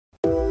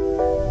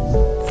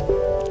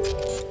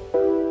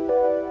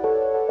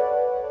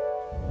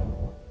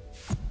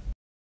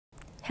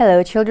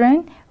Hello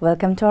children,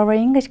 welcome to our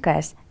English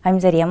class.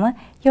 I'm Zarema,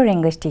 your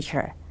English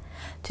teacher.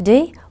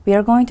 Today we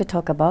are going to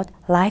talk about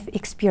life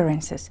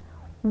experiences,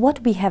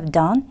 what we have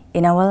done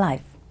in our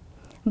life.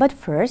 But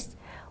first,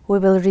 we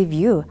will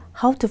review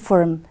how to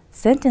form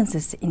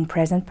sentences in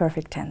present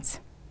perfect tense.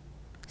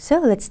 So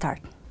let's start.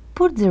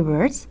 Put the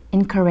words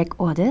in correct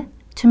order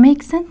to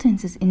make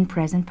sentences in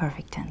present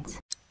perfect tense.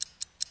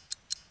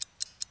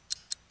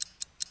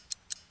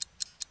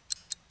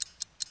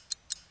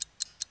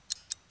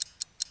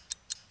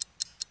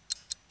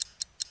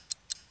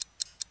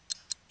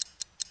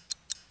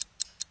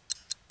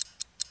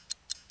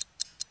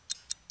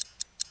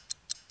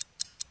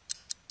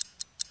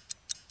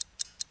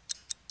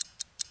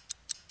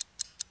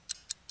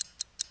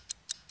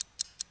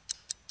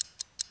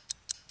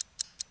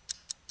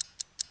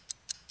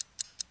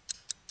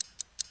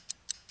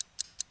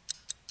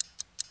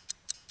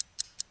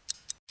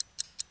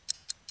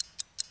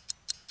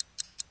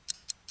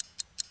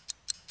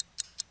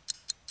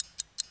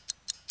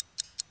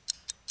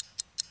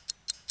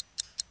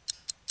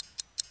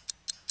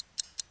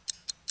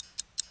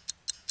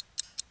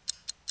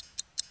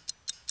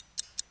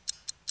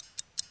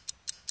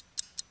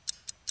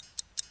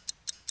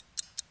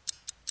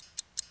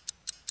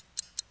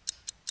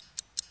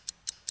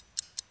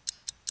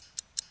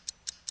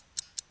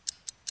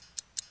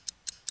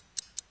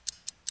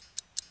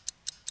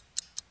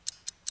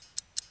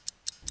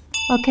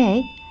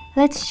 Okay,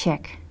 let's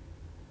check.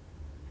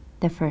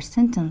 The first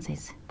sentence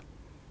is,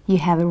 you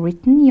have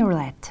written your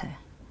letter.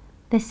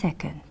 The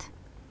second,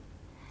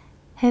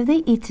 have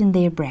they eaten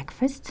their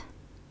breakfast?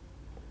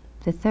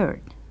 The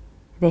third,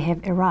 they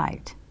have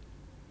arrived.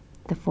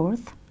 The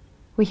fourth,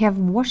 we have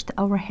washed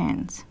our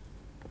hands.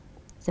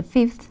 The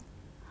fifth,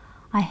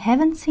 I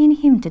haven't seen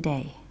him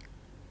today.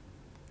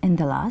 And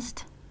the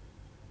last,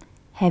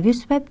 have you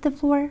swept the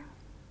floor?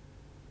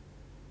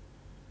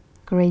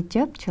 Great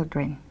job,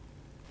 children.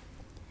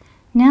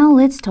 Now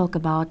let's talk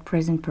about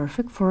present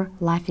perfect for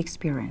life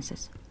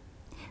experiences.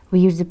 We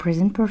use the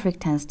present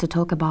perfect tense to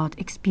talk about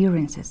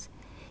experiences.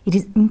 It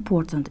is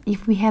important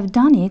if we have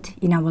done it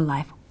in our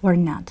life or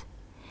not.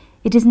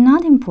 It is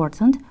not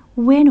important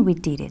when we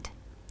did it.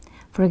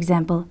 For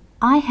example,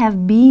 I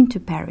have been to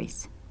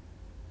Paris.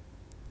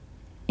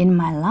 In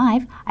my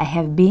life, I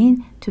have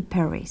been to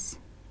Paris.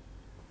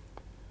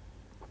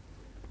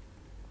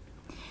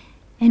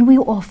 And we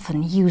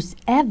often use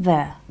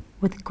ever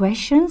with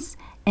questions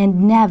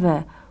and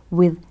never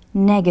with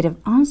negative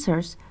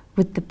answers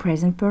with the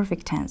present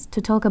perfect tense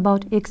to talk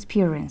about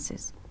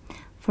experiences.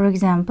 For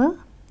example,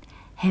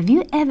 have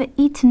you ever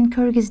eaten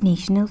Kyrgyz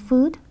national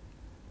food?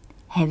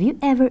 Have you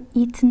ever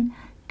eaten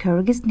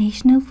Kyrgyz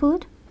national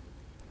food?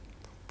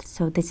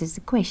 So this is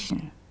the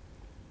question.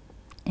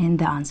 And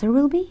the answer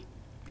will be,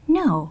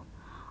 no,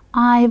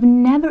 I've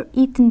never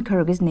eaten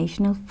Kyrgyz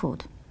national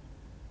food.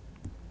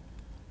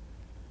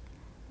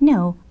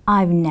 No,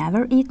 I've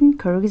never eaten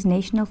Kyrgyz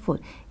national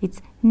food.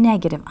 It's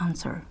negative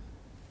answer.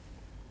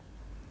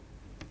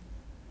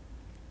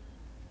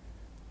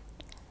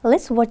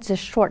 Let's watch a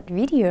short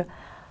video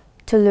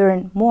to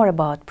learn more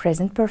about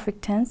present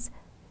perfect tense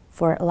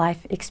for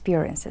life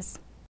experiences.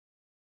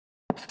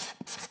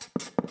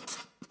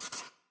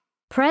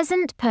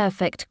 Present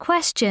perfect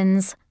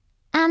questions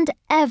and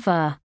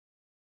ever.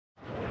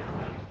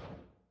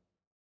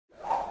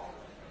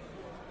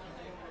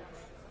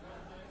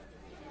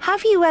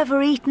 Have you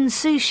ever eaten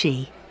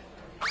sushi?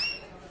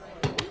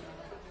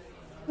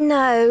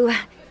 No,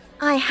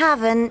 I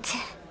haven't.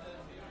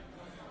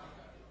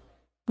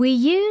 We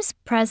use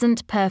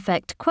present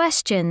perfect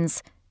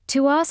questions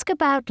to ask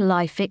about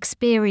life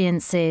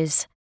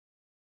experiences.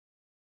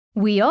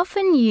 We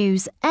often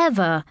use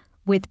ever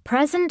with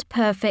present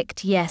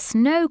perfect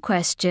yes/no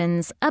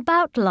questions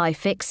about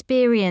life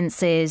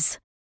experiences.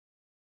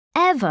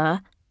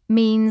 Ever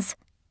means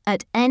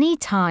at any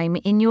time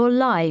in your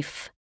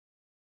life.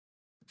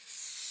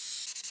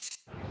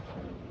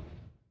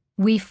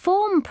 We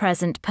form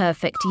present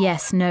perfect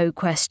yes/no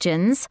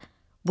questions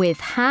with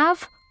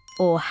have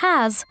or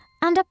has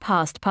and a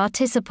past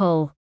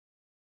participle.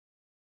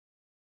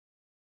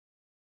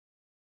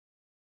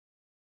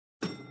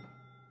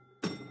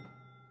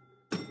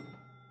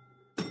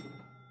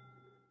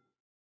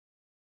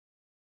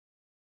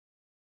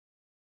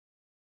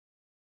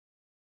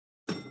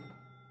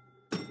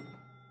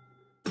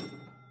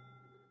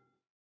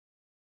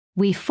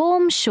 We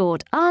form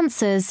short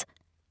answers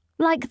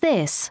like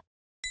this.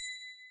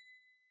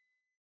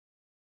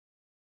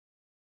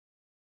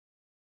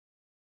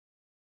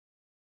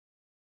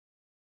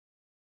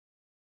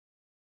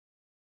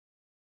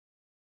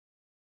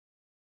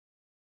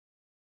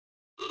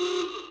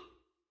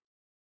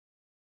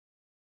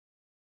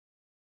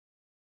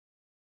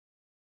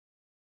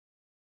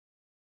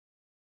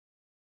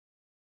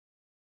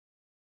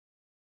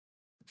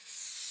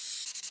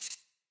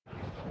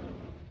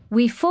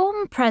 We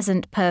form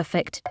present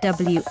perfect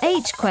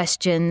WH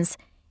questions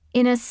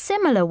in a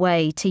similar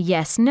way to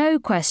yes/no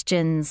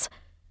questions,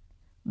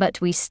 but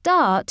we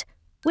start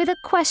with a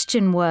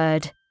question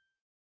word.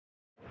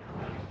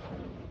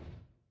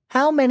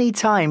 How many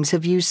times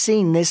have you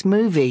seen this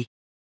movie?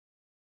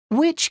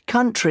 Which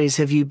countries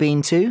have you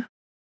been to?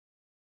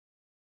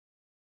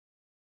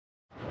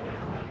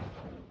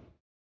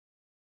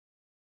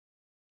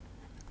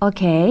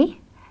 Okay,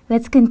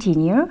 let's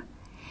continue.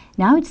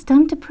 Now it's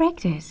time to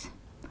practice.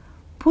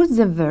 Put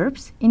the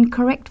verbs in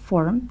correct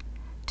form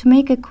to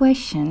make a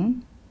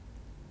question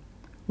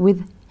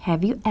with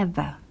have you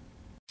ever.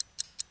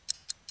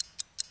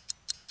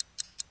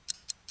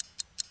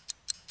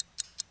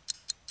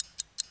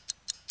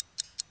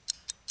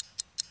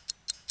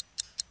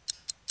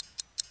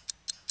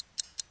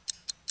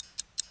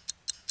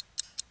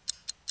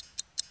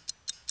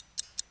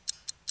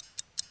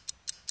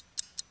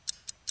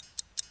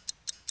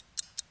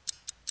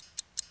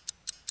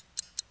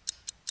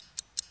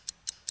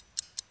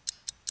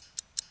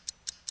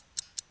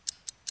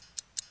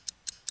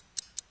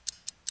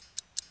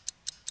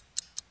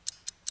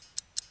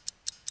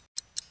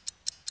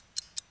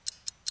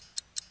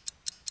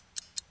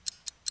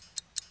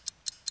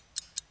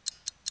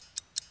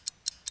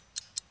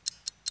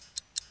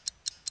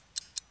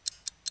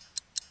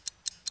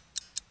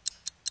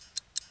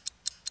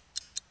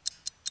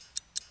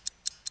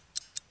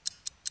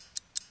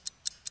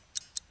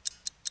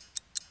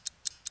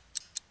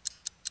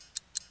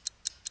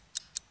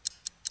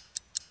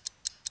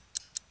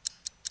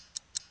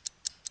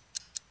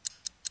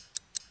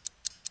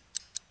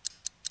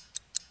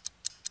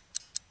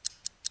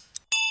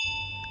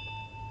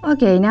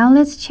 Okay, now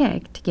let's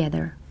check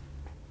together.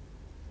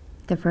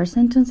 The first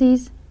sentence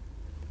is,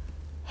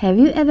 have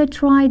you ever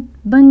tried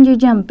bungee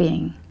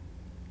jumping?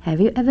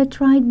 Have you ever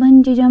tried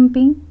bungee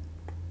jumping?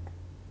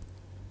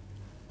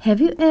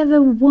 Have you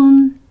ever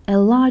won a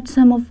large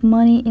sum of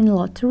money in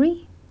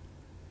lottery?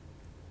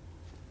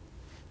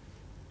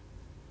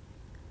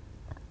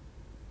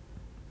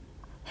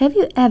 Have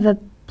you ever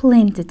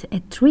planted a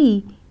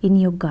tree in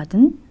your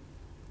garden?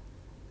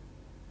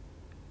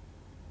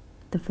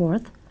 The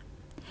fourth,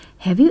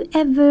 have you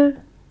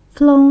ever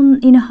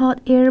flown in a hot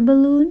air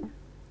balloon?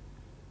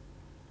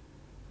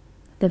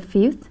 The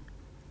fifth,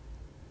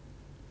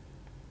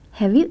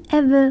 have you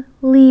ever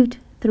lived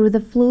through the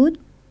flood?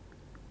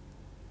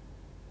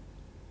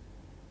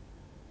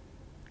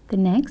 The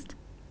next,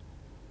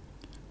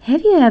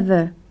 have you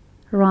ever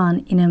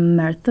run in a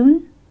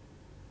marathon?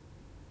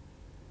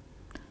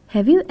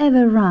 Have you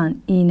ever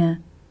run in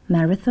a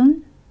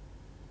marathon?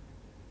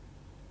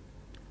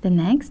 The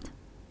next,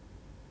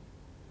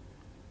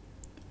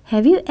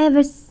 have you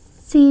ever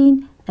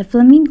seen a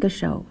flamenco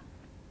show?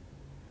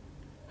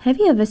 Have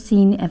you ever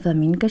seen a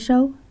flamenco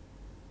show?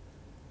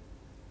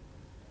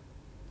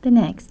 The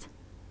next,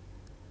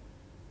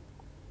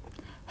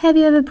 have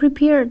you ever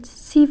prepared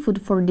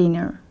seafood for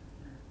dinner?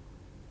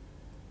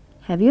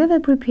 Have you ever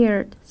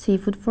prepared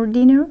seafood for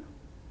dinner?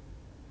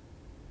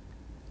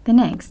 The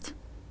next,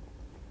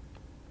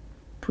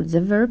 put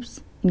the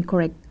verbs in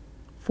correct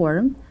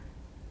form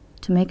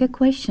to make a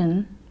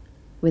question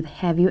with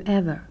have you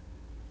ever.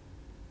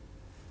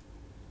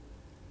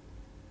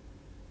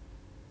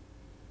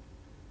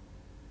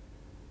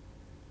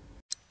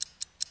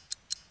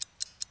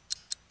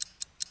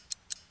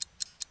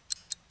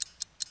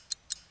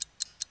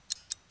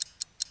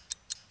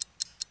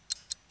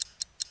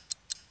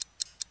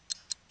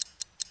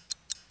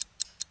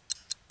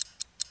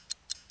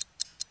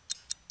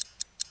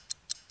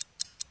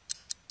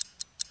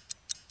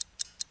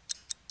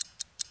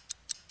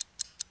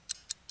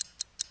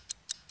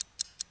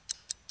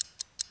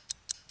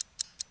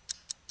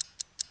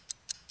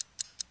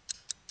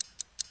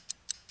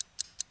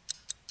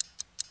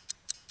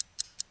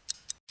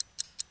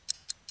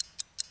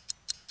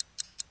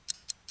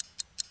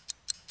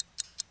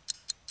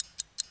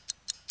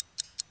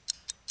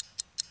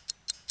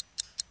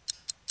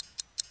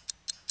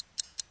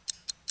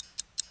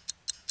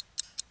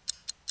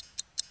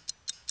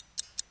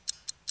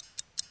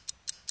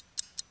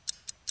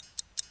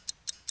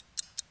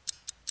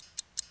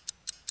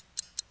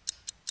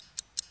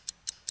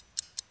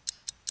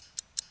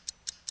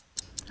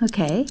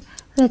 Okay,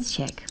 let's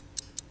check.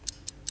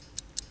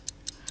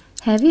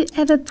 Have you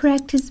ever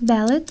practiced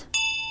ballet?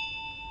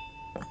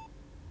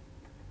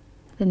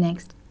 The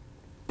next,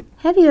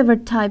 have you ever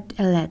typed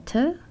a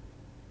letter?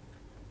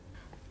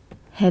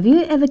 Have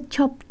you ever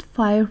chopped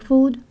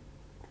firewood?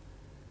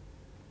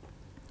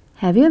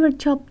 Have you ever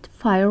chopped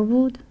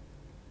firewood?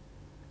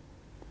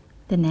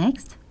 The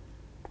next,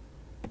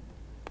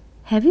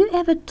 have you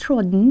ever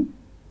trodden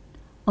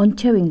on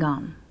chewing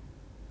gum?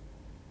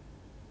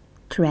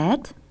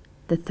 Tread,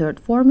 the third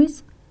form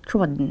is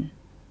trodden.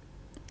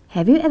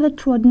 Have you ever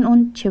trodden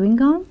on chewing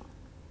gum?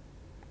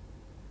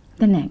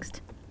 The next,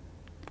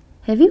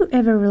 have you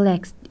ever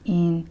relaxed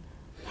in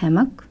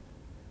hammock?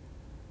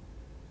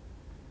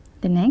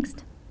 The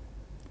next,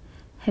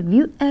 have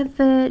you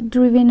ever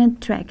driven a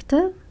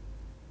tractor?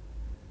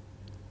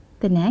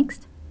 The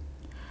next,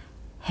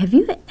 have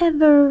you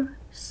ever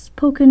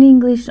spoken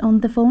English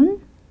on the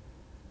phone?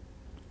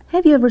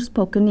 Have you ever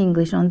spoken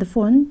English on the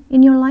phone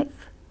in your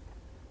life?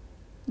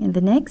 And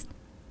the next,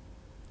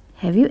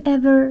 have you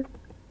ever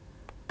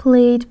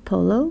played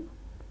polo?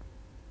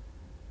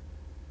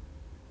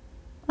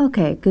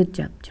 Okay, good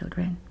job,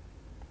 children.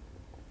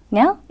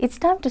 Now it's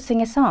time to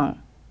sing a song.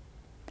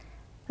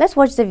 Let's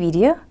watch the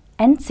video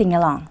and sing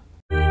along.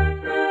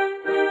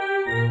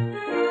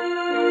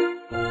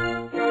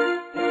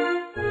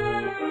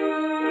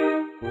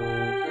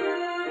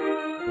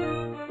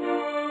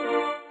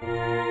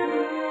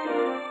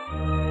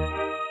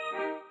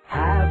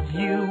 Have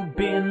you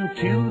been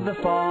to the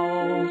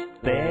falls?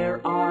 There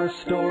are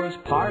stores,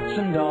 parks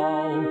and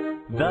all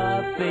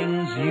the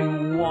things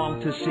you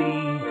want to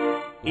see.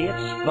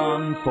 It's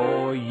fun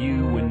for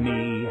you and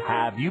me.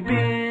 Have you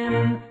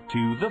been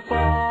to the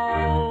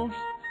falls?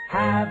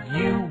 Have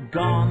you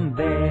gone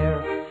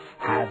there?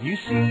 Have you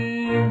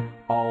seen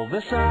all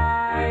the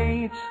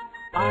sights?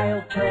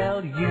 I'll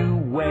tell you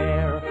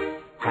where.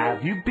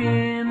 Have you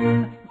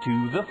been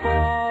to the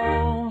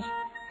falls?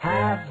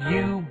 Have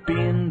you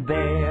been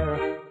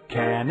there?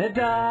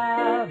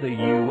 Canada, the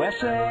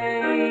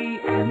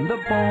USA, and the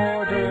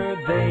border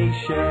they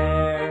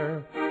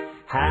share.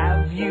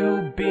 Have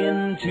you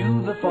been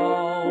to the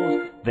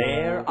falls?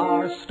 There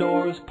are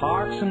stores,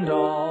 parks and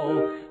all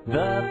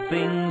the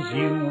things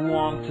you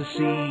want to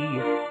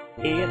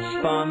see.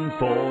 It's fun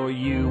for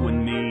you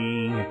and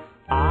me.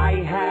 I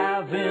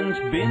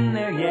haven't been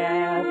there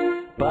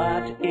yet,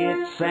 but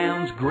it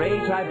sounds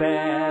great, I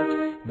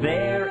bet.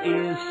 There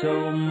is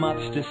so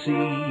much to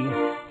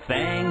see.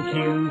 Thank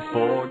you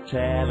for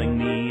telling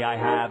me. I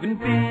haven't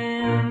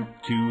been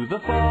to the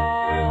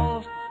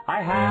falls.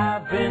 I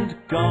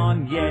haven't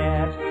gone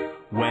yet.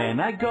 When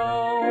I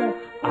go,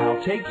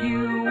 I'll take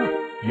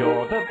you.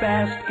 You're the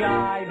best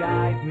guide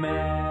I've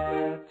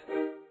met.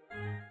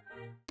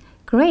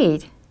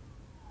 Great!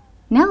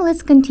 Now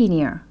let's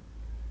continue.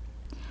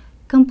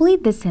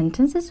 Complete the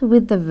sentences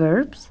with the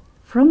verbs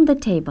from the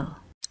table.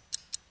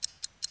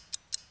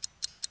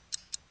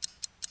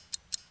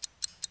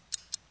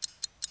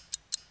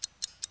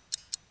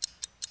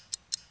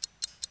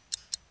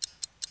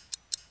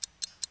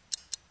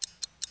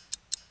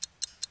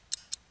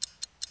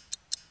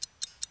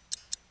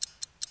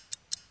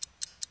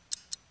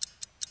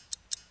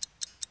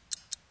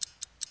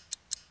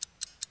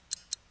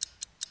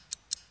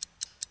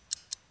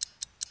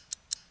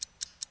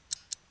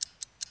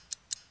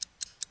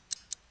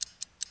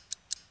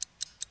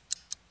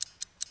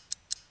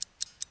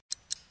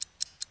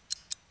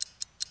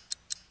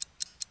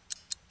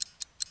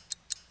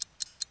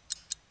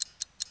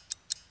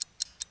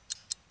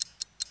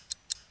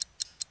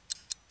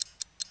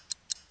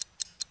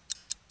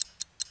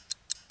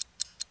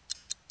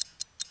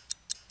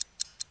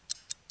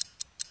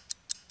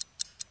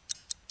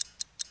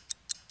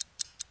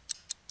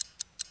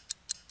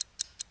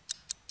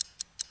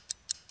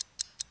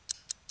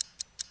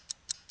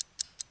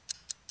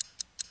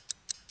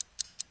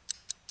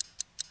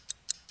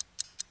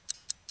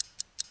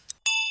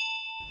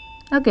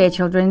 Okay,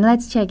 children,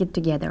 let's check it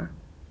together.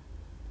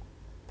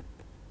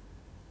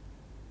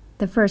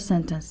 The first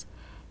sentence.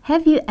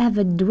 Have you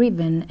ever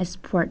driven a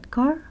sport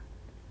car?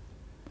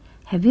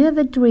 Have you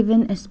ever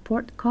driven a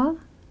sport car?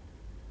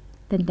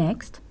 The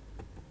next.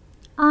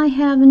 I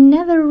have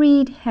never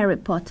read Harry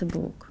Potter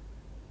book.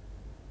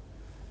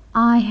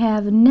 I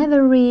have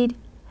never read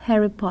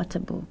Harry Potter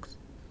books.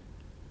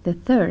 The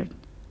third.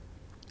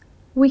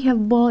 We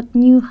have bought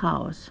new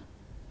house.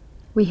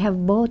 We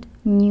have bought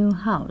new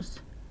house.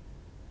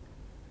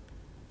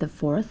 The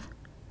fourth.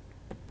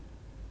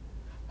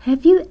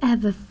 Have you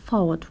ever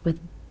fought with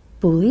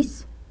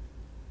bullies?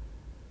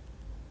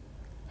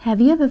 Have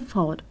you ever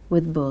fought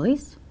with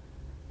bullies?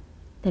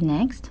 The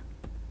next.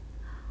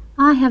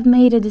 I have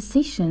made a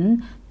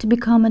decision to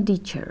become a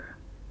teacher.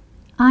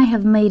 I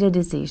have made a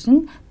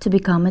decision to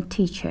become a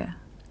teacher.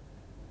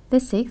 The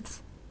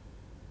sixth.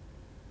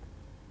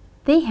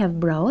 They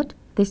have brought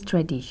this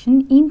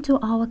tradition into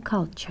our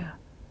culture.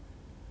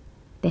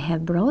 They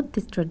have brought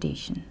this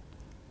tradition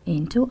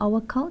into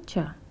our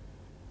culture.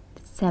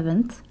 The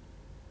seventh.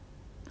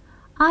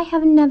 I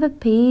have never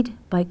paid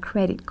by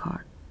credit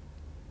card.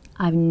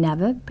 I've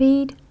never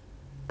paid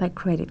by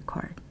credit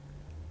card.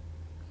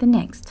 The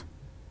next.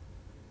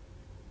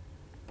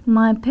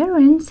 My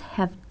parents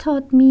have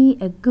taught me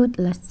a good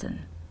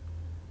lesson.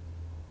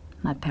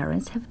 My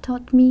parents have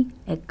taught me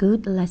a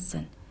good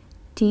lesson.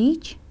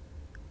 Teach,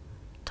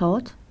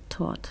 taught,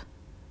 taught.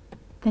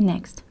 The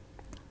next.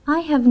 I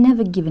have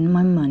never given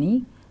my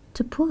money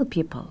to poor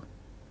people.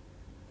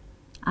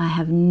 I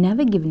have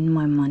never given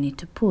my money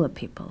to poor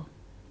people.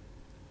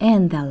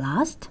 And the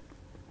last.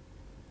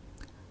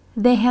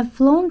 They have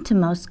flown to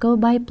Moscow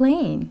by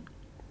plane.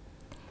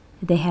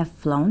 They have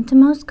flown to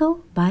Moscow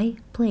by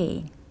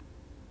plane.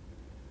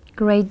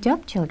 Great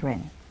job,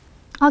 children.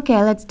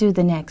 Okay, let's do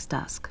the next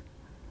task.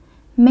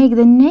 Make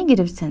the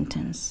negative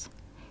sentence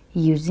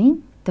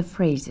using the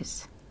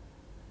phrases.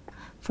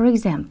 For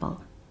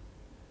example,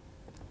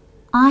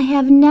 I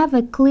have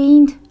never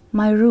cleaned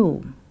my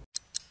room.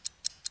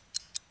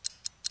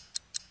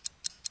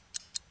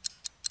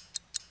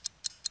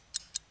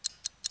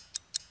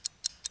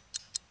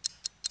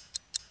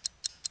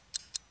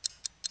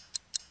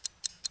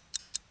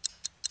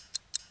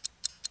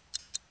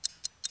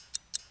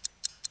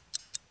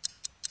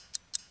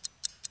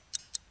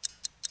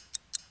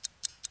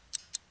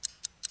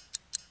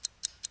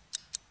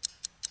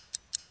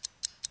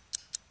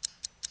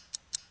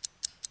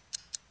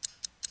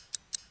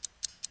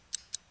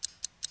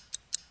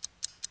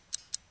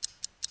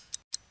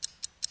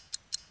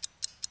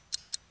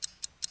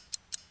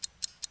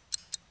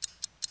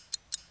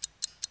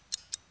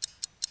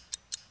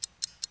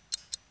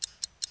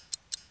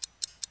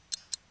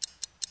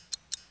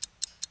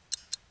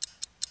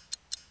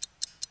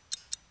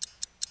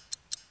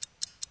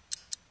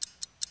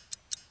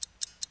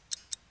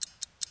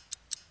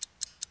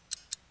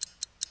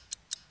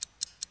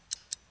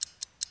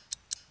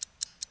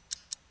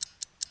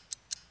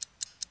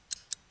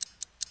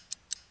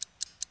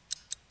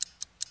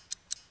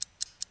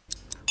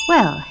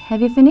 Well,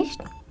 have you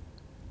finished?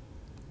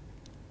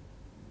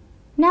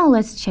 Now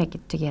let's check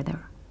it together.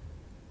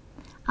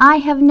 I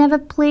have never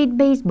played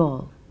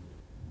baseball.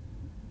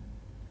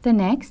 The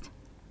next.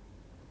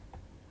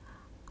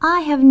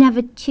 I have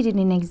never cheated in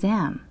an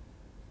exam.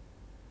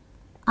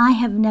 I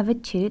have never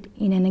cheated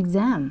in an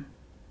exam.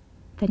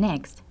 The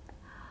next.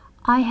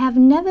 I have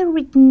never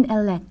written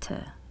a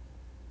letter.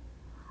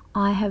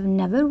 I have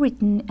never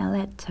written a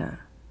letter.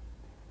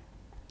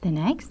 The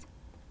next.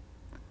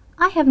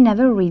 I have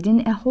never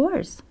ridden a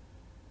horse.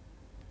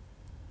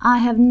 I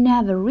have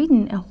never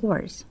ridden a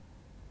horse.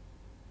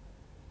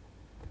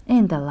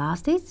 And the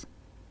last is,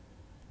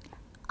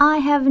 I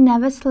have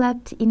never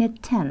slept in a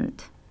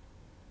tent.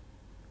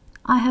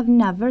 I have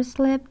never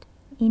slept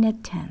in a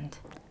tent.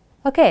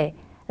 Okay,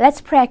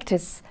 let's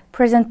practice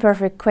present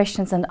perfect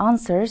questions and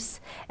answers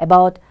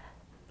about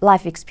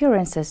life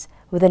experiences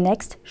with the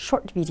next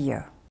short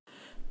video.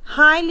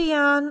 Hi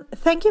Leon,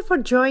 thank you for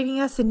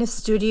joining us in the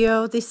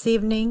studio this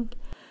evening.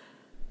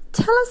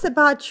 Tell us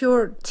about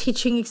your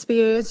teaching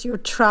experience, your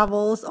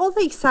travels, all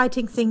the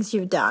exciting things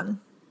you've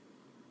done.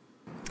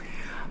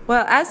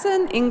 Well, as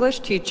an English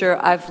teacher,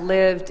 I've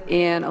lived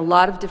in a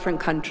lot of different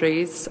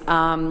countries.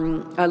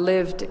 I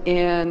lived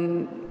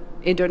in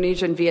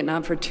Indonesia and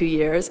Vietnam for 2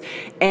 years.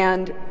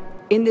 And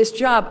in this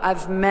job,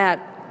 I've met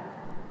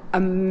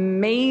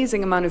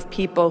amazing amount of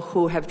people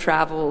who have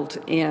traveled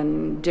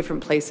in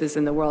different places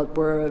in the world.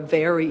 We're a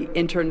very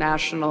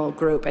international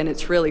group, and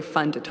it's really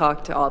fun to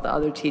talk to all the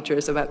other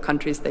teachers about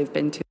countries they've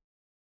been to.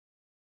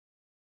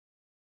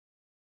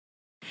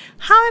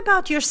 How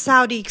about your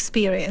Saudi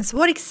experience?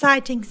 What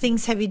exciting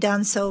things have you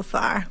done so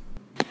far?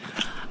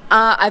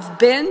 I've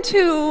been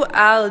to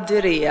Al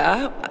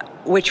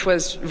Diriyah, which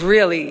was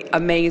really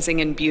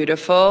amazing and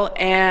beautiful,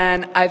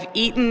 and I've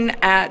eaten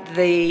at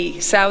the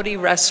Saudi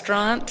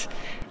restaurant,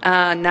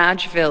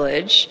 Naj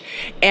Village,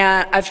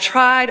 and I've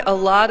tried a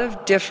lot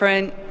of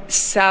different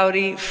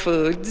Saudi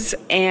foods,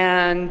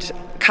 and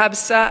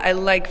kabsa I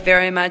like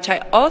very much.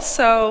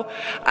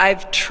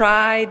 I've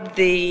tried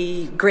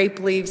the grape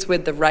leaves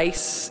with the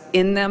rice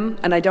in them,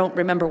 and I don't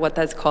remember what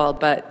that's called,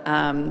 but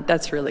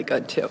that's really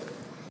good too.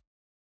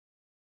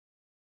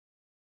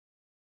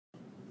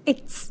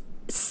 It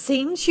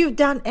seems you've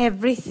done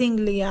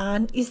everything,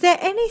 Leon. Is there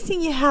anything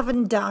you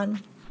haven't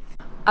done?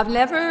 I've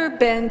never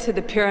been to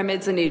the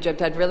pyramids in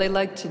Egypt. I'd really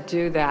like to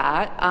do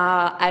that.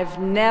 I've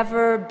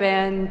never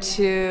been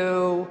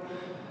to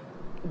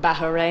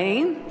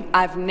Bahrain.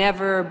 I've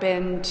never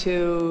been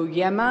to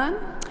Yemen.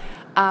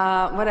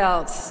 What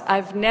else?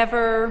 I've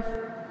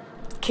never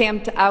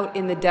camped out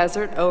in the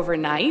desert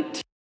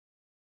overnight.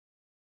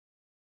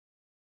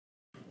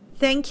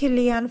 Thank you,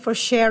 Leon, for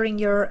sharing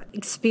your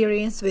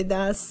experience with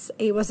us.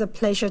 It was a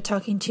pleasure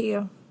talking to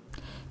you.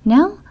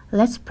 Now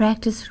let's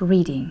practice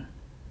reading.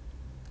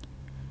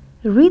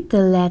 Read the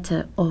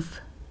letter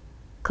of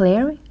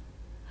Claire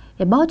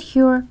about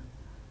your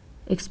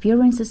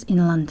experiences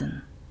in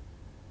London.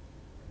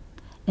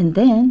 And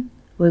then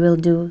we will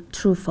do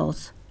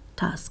true-false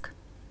task.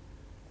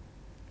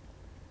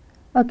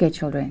 Okay,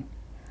 children,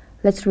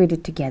 let's read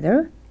it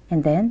together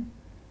and then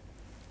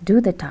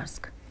do the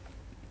task.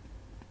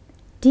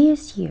 Dear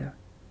Sir,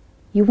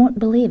 you won't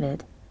believe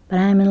it, but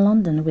I am in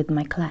London with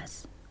my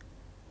class.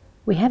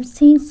 We have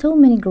seen so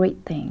many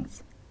great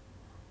things.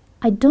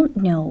 I don't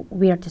know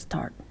where to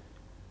start.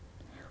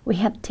 We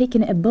have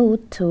taken a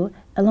boat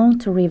along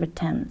the River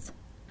Thames.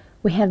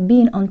 We have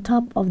been on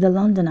top of the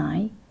London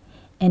Eye,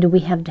 and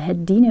we have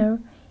had dinner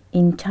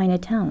in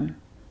Chinatown.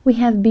 We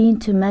have been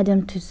to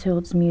Madame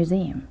Tussauds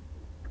Museum.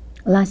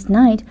 Last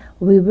night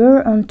we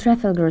were on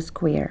Trafalgar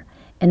Square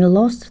and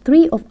lost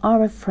 3 of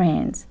our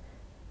friends.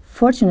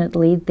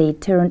 Fortunately, they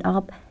turned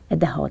up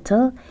at the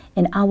hotel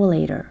an hour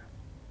later.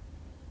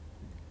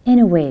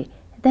 Anyway,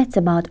 that's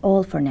about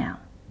all for now.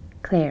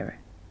 Claire.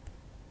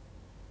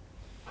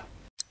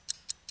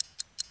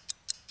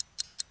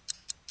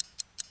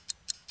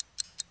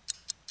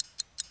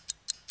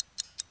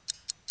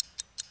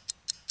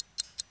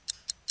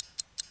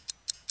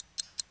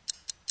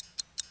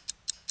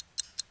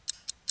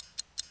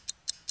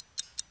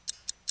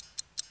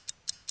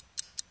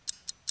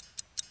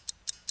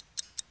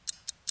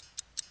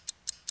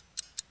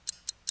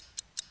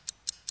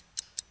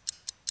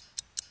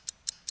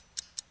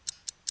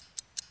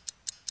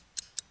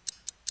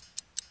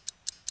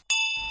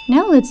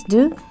 Now let's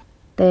do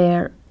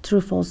their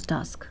true-false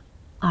task.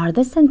 Are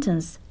the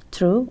sentences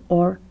true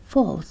or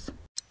false?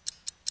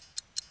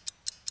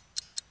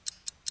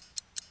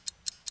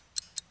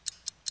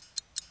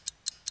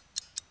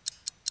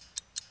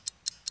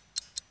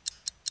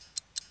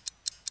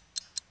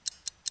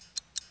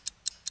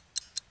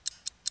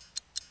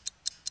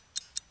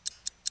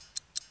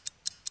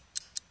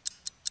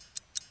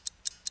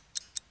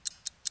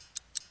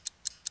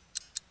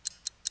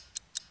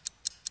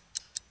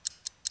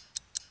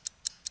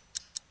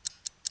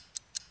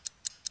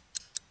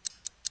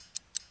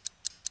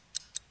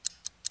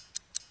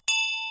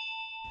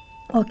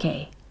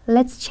 Okay,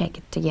 let's check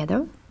it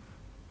together.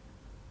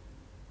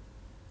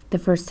 The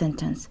first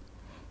sentence.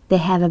 They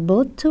have a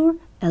boat tour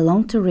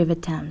along the River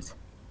Thames.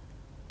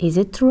 Is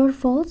it true or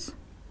false?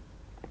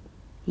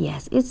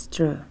 Yes, it's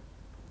true.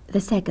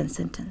 The second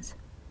sentence.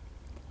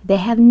 They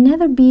have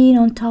never been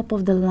on top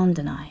of the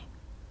London Eye.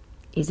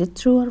 Is it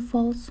true or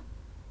false?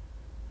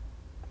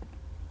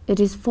 It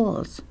is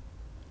false.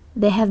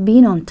 They have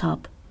been on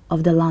top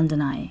of the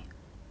London Eye.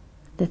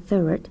 The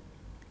third.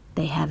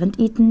 They haven't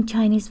eaten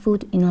Chinese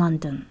food in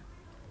London.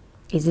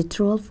 Is it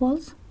true or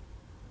false?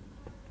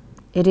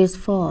 It is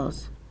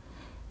false.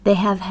 They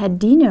have had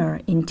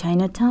dinner in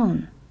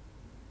Chinatown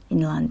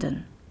in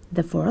London.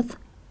 The fourth.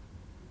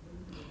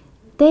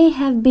 They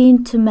have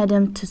been to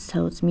Madame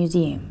Tussauds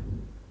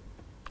Museum.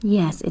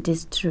 Yes, it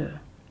is true.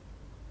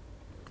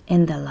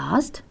 And the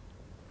last.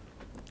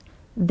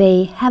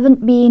 They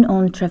haven't been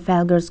on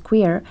Trafalgar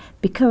Square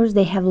because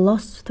they have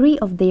lost 3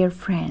 of their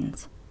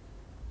friends.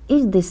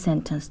 Is this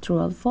sentence true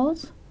or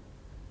false?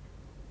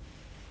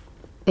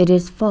 It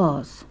is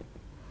false.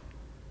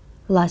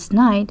 Last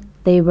night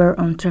they were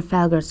on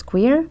Trafalgar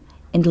Square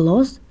and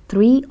lost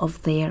 3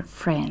 of their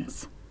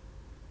friends.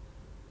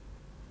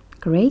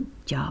 Great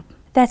job.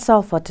 That's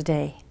all for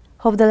today.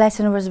 Hope the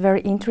lesson was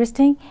very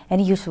interesting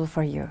and useful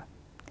for you.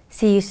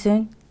 See you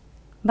soon.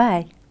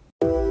 Bye.